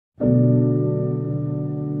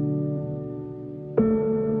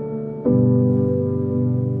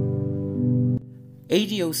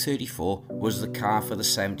ado34 was the car for the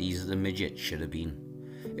 70s that the Midget should have been.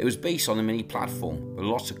 It was based on the Mini platform with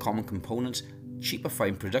lots of common components, cheaper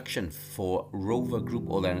fine production for Rover Group,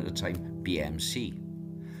 or then at the time BMC.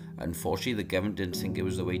 Unfortunately, the government didn't think it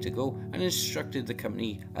was the way to go and instructed the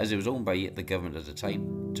company, as it was owned by the government at the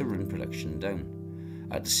time, to run production down.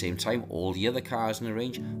 At the same time, all the other cars in the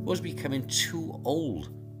range was becoming too old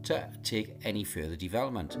to take any further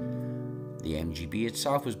development. The MGB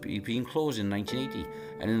itself was being closed in 1980,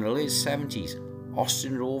 and in the late 70s,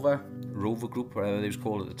 Austin Rover Group, whatever they was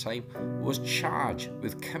called at the time, was charged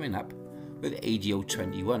with coming up with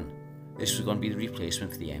ado21. This was going to be the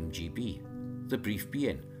replacement for the MGB. The brief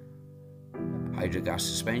being hydrogas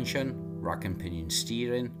suspension, rack and pinion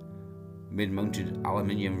steering, mid-mounted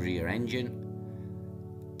aluminium rear engine,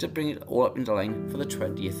 to bring it all up into line for the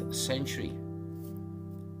 20th century.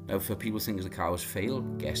 Now, for people who think the car was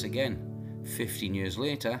failed, guess again. 15 years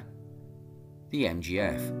later, the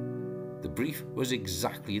MGF. The brief was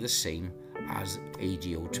exactly the same as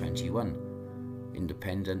ado21.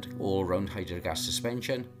 Independent all-round hydrogas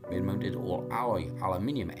suspension, mid-mounted all-alloy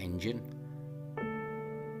aluminium engine,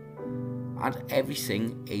 and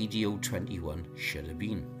everything ado21 should have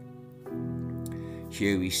been.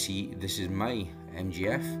 Here we see, this is my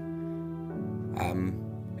MGF, and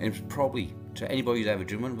it's probably, to anybody who's ever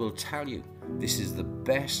driven one, will tell you this is the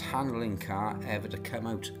best handling car ever to come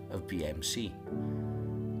out of BMC.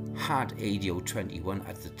 Had ado21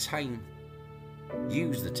 at the time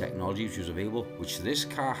used the technology which was available, which this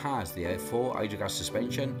car has, the 4 hydrogas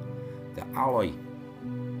suspension, the alloy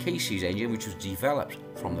Qales engine, which was developed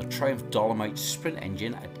from the Triumph Dolomite sprint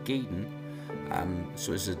engine at Gaydon,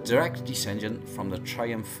 so it's a direct descendant from the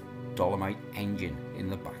Triumph Dolomite engine in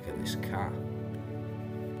the back of this car.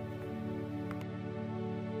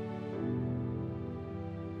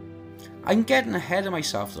 I'm getting ahead of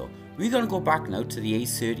myself though. We're going to go back now to the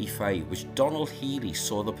A35, which Donald Healey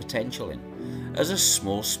saw the potential in as a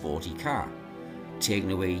small sporty car,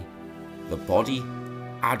 taking away the body,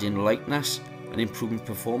 adding lightness and improving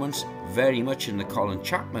performance, very much in the Colin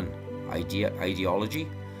Chapman ideology.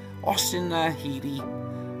 Austin Healey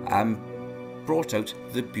brought out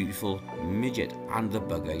the beautiful Midget and the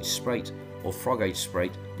bug-eyed sprite, or frog-eyed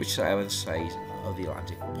sprite, whichever side of the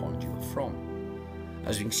Atlantic pond you were from.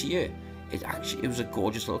 As you can see here, it was a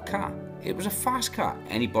gorgeous little car. It was a fast car.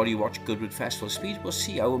 Anybody who watched Goodwood Festival of Speed will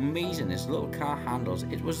see how amazing this little car handles.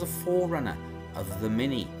 It was the forerunner of the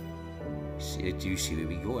Mini. Do you see where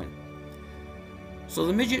we're going? So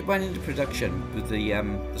the Midget went into production with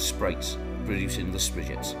the sprites, producing the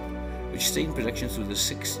Midgets, which stayed in production through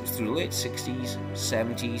the late 60s,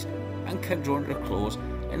 70s, and came drawn to a close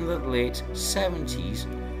in the late 70s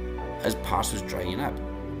as parts was drying up.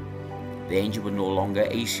 The engine would no longer,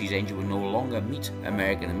 A-Series engine would no longer meet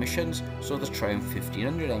American emissions, so the Triumph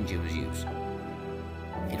 1500 engine was used.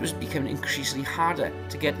 It was becoming increasingly harder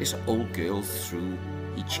to get this old girl through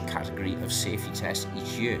each category of safety tests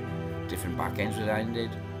each year. Different back ends were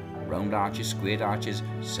ended, round arches, squared arches,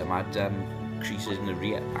 some had creases in the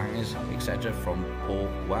rear hangers, etc. from poor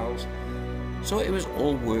welds. So it was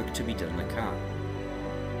all work to be done in the car.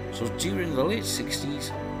 So during the late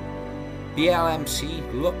 60s,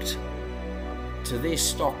 BLMC looked to their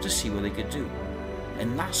stock to see what they could do,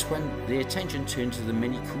 and that's when their attention turned to the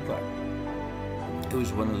Mini Cooper. It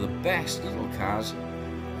was one of the best little cars,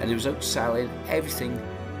 and it was outselling everything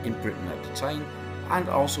in Britain at the time, and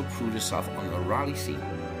also proved itself on the rally scene.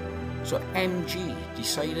 So MG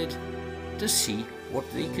decided to see what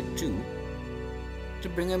they could do to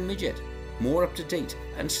bring a Midget more up to date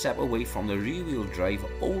and step away from the rear-wheel drive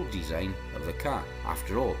old design of the car.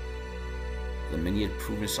 After all, the Mini had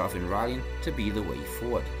proven itself in rallying to be the way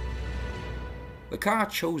forward. The car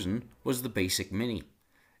chosen was the basic Mini.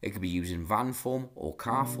 It could be used in van form or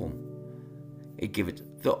car form. It gave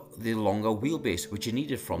it the longer wheelbase which it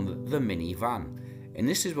needed from the Mini van, and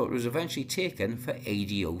this is what was eventually taken for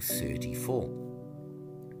ado34.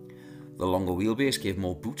 The longer wheelbase gave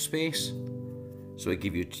more boot space, so it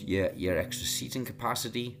gave you your extra seating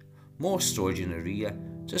capacity, more storage in the rear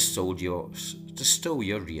to stow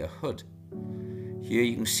your rear hood. Here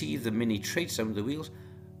you can see the Mini trades down the wheels,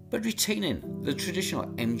 but retaining the traditional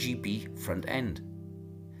MGB front end.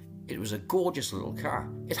 It was a gorgeous little car.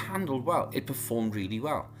 It handled well, it performed really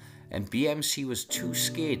well, and BMC was too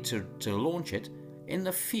scared to launch it in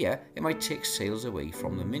the fear it might take sales away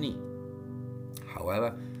from the Mini.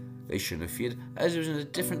 However, they shouldn't have feared, as it was in a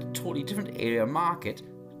totally different area market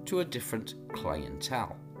to a different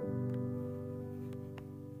clientele.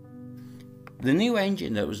 The new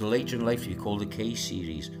engine that was later in life to be called the K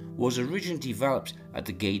series was originally developed at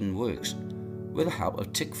the Gaydon Works with the help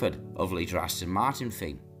of Tickford of later Aston Martin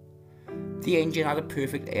fame. The engine had a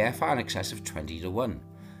perfect AFR in excess of 20:1,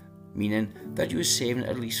 meaning that you were saving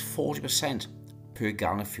at least 40% per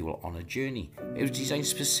gallon of fuel on a journey. It was designed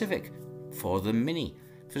specific for the Mini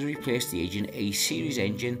to replace the aging A series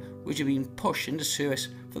engine which had been pushed into service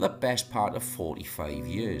for the best part of 45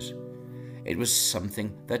 years. It was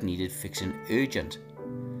something that needed fixing urgent.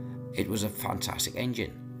 It was a fantastic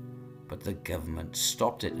engine, but the government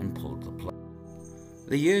stopped it and pulled the plug.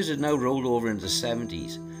 The years had now rolled over into the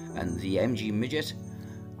 70s, and the MG Midget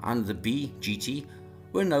and the B GT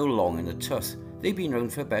were now long in the tooth. They'd been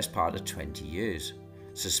around for the best part of 20 years.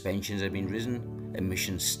 Suspensions had been risen,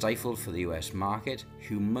 emissions stifled for the US market,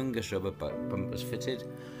 humongous rubber bumpers fitted,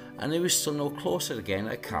 and there was still no closer to getting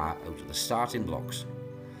a car out of the starting blocks.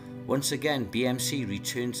 Once again, BMC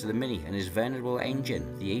returned to the Mini and his venerable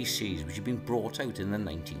engine, the A series, which had been brought out in the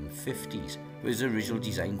 1950s, with its original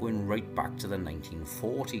design going right back to the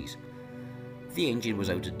 1940s. The engine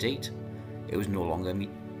was out of date, it was no longer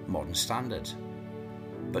meet modern standards.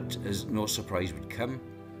 But as no surprise would come,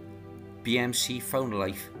 BMC found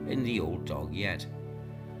life in the old dog yet.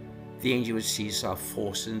 The engine would see itself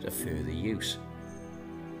forced into further use.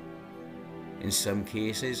 In some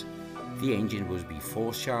cases, the engine would be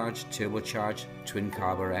force-charged, turbocharged, twin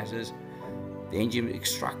carburetors. The engine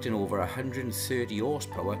extracting over 130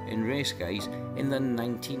 horsepower in race guys in the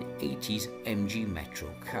 1980s MG Metro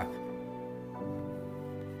Cup.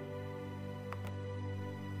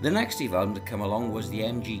 The next development to come along was the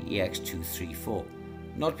MG EX234,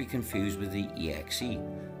 not to be confused with the EXE.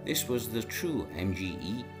 This was the true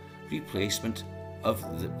MGE replacement of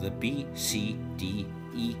the B, C, D,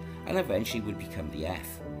 E, and eventually would become the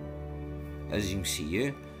F. As you can see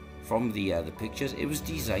here from the pictures, it was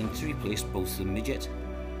designed to replace both the Midget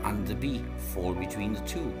and the B, falling between the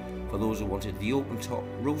two. For those who wanted the open top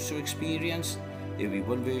roadster experience, there would be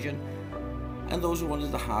one version, and those who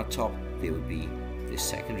wanted the hard top, there would be the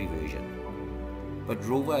secondary version. But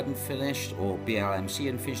Rover hadn't finished, or BLMC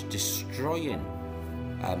hadn't finished destroying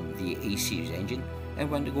the A series engine,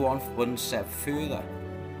 and went to go on one step further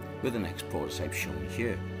with the next prototype shown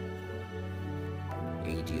here,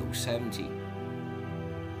 ado70.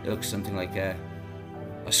 It looks something like a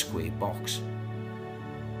square box.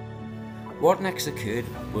 What next occurred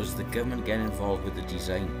was the government getting involved with the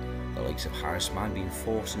design, the likes of Harrisman being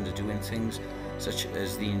forced into doing things such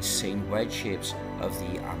as the insane wedge shapes of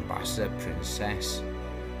the Ambassador, Princess,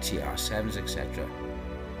 TR7s, etc.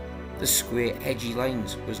 The square edgy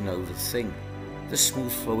lines was now the thing. The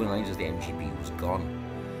smooth flowing lines of the MGB was gone,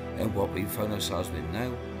 and what we found ourselves with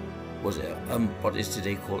now was what is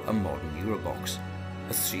today called a modern Eurobox.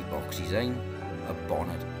 A 3-box design, a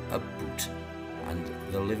bonnet, a boot, and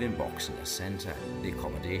the living box in the centre, the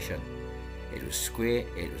accommodation. It was square,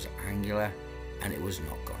 it was angular, and it was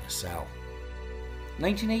not going to sell.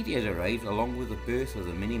 1980 had arrived along with the birth of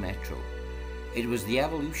the Mini Metro. It was the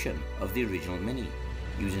evolution of the original Mini,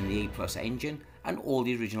 using the A+ engine and all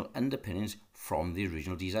the original underpinnings from the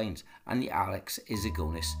original designs, and the Alex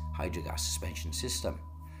Isogonus hydrogas suspension system.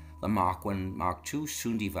 The Mark I and Mark II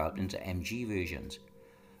soon developed into MG versions,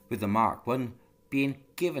 with the Mark I being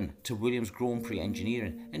given to Williams Grand Prix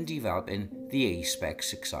Engineering and developing the A-Spec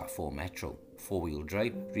 6R4 Metro, 4-wheel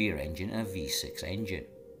drive, rear engine and a V6 engine.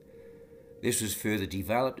 This was further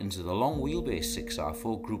developed into the long wheelbase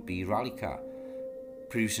 6R4 Group B rally car,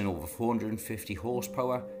 producing over 450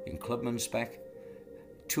 horsepower in clubman spec,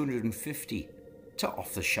 250 to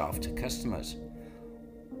off the shaft to customers,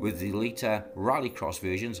 with the later rallycross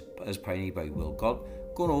versions, as pioneered by Will Galt,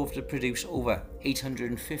 going over to produce over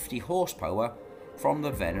 850 horsepower from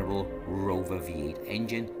the venerable Rover V8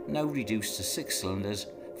 engine, now reduced to 6 cylinders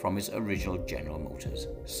from its original General Motors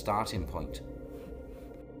starting point.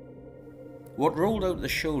 What rolled out of the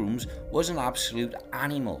showrooms was an absolute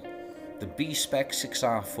animal. The B-Spec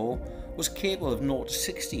 6R4 was capable of 0 to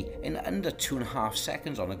 60 in under 2.5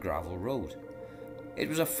 seconds on a gravel road. It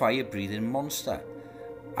was a fire-breathing monster.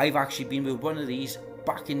 I've actually been with one of these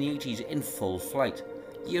back in the 80s in full flight.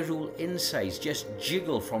 Your whole insides just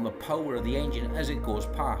jiggle from the power of the engine as it goes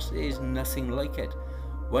past. There is nothing like it.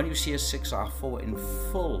 When you see a 6R4 in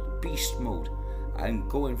full beast mode and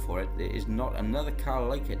going for it, there is not another car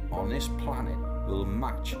like it on this planet will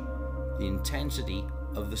match the intensity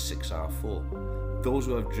of the 6R4. Those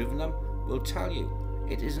who have driven them will tell you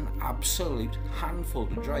it is an absolute handful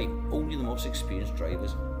to drive. Only the most experienced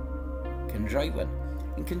drivers can drive one.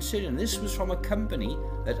 And considering this was from a company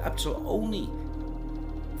that up till only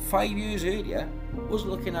 5 years earlier was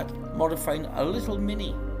looking at modifying a little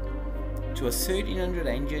Mini to a 1300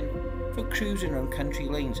 engine for cruising around country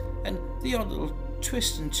lanes and the odd little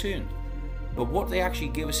twist and turn. But what they actually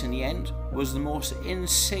gave us in the end was the most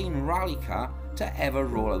insane rally car to ever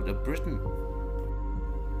roll out of Britain.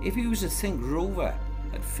 If you was to think Rover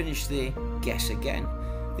had finished their guess again,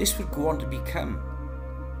 this would go on to become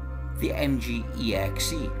the MG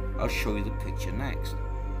EXE. I'll show you the picture next.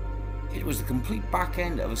 It was the complete back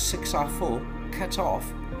end of a 6R4 cut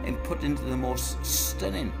off and put into the most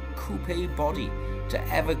stunning coupe body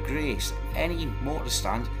to ever grace any motor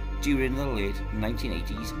stand during the late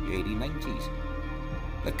 1980s, early 90s.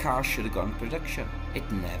 The car should have gone production. It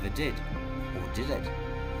never did. Or did it?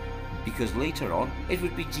 Because later on it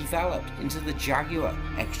would be developed into the Jaguar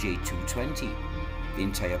XJ220. The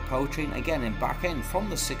entire powertrain, again in back end from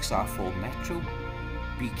the 6R4 Metro,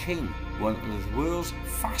 became one of the world's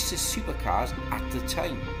fastest supercars at the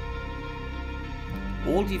time.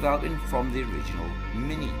 All developing from the original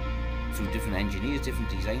Mini. Through different engineers, different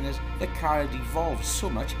designers, the car had evolved so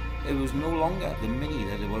much it was no longer the Mini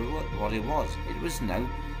that it was what it was. It was now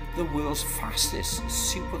the world's fastest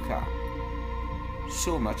supercar.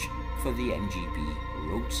 So much for the MGB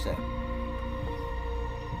Roadster.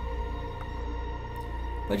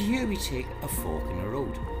 But here we take a fork in the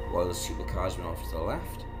road. While the supercars went off to the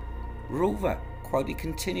left, Rover quietly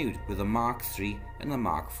continued with the Mark III and the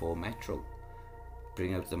Mark IV Metro,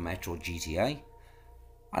 bring out the Metro GTI,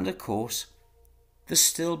 and of course the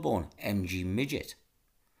stillborn MG Midget.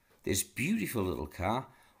 This beautiful little car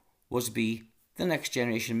was to be the next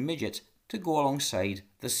generation Midget to go alongside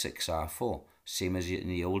the 6R4. Same as in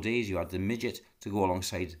the old days, you had the Midget to go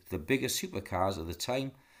alongside the bigger supercars of the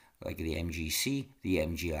time, like the MGC, the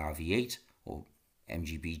MGR V8 or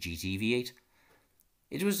MGB GT V8.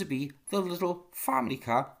 It was to be the little family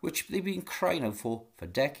car which they've been crying out for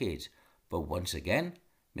decades. But once again,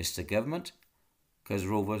 Mr. Government, because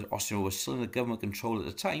Austria was still in the government control at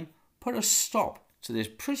the time, put a stop to this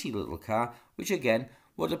pretty little car, which again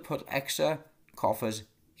would have put extra coffers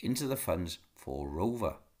into the funds for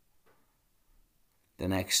Rover. The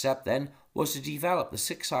next step then was to develop the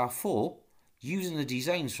 6R4 using the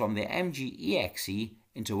designs from the MG EXE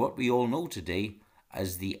into what we all know today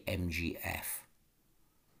as the MGF.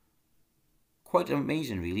 Quite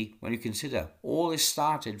amazing really when you consider all this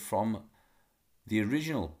started from the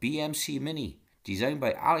original BMC Mini designed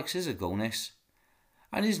by Alex Izagonis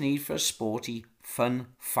and his need for a sporty, fun,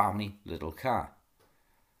 family little car.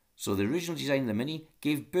 So the original design of the Mini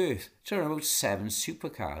gave birth to around about 7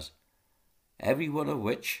 supercars, every one of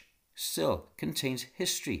which still contains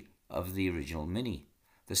history of the original Mini.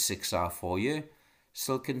 The 6R4 here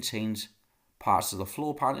still contains parts of the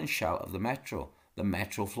floor pan and shell of the Metro. The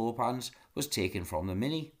Metro floor pans was taken from the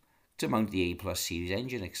Mini to mount the A+ series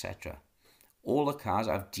engine, etc. All the cars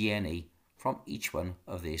have DNA from each one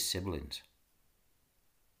of their siblings.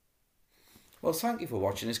 Well, thank you for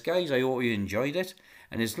watching this, guys. I hope you enjoyed it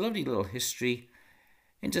and its lovely little history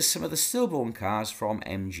into some of the stillborn cars from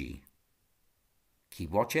MG.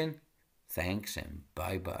 Keep watching. Thanks and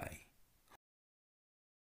bye-bye.